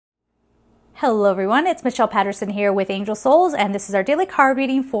Hello everyone, it's Michelle Patterson here with Angel Souls, and this is our daily card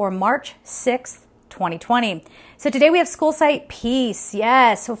reading for March 6th, 2020. So today we have school site peace.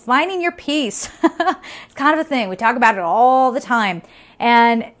 Yes, so finding your peace. It's kind of a thing. We talk about it all the time.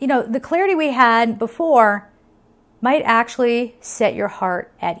 And, you know, the clarity we had before might actually set your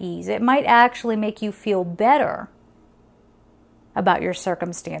heart at ease. It might actually make you feel better about your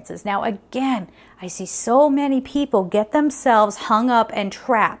circumstances. Now, again, I see so many people get themselves hung up and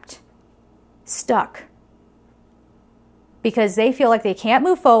trapped, stuck, because they feel like they can't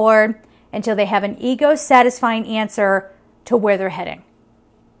move forward until they have an ego-satisfying answer to where they're heading.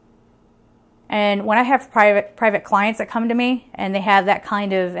 And when I have private clients that come to me and they have that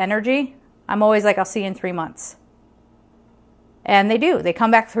kind of energy, I'm always like, I'll see you in 3 months. And they do. They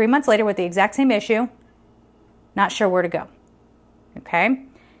come back 3 months later with the exact same issue, not sure where to go. Okay?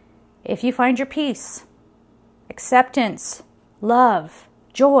 If you find your peace, acceptance, love,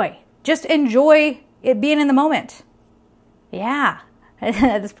 joy, just enjoy it being in the moment. Yeah,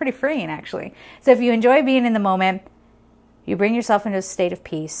 that's pretty freeing actually. So if you enjoy being in the moment, you bring yourself into a state of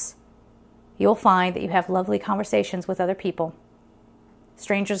peace, you'll find that you have lovely conversations with other people,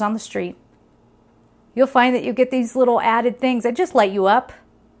 strangers on the street. You'll find that you get these little added things that just light you up,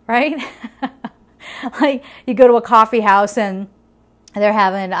 right? Like you go to a coffee house and they're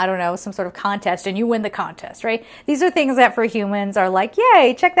having, I don't know, some sort of contest and you win the contest, right? These are things that for humans are like,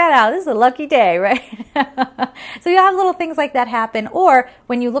 yay, check that out. This is a lucky day, right? So you'll have little things like that happen. Or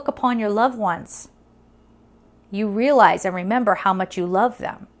when you look upon your loved ones, you realize and remember how much you love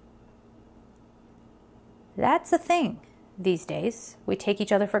them. That's the thing these days. We take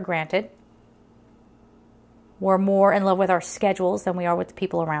each other for granted. We're more in love with our schedules than we are with the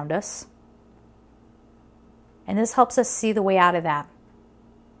people around us. And this helps us see the way out of that.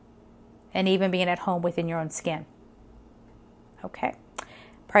 And even being at home within your own skin. Okay.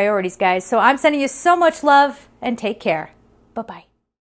 Priorities, guys. So I'm sending you so much love and take care. Bye-bye.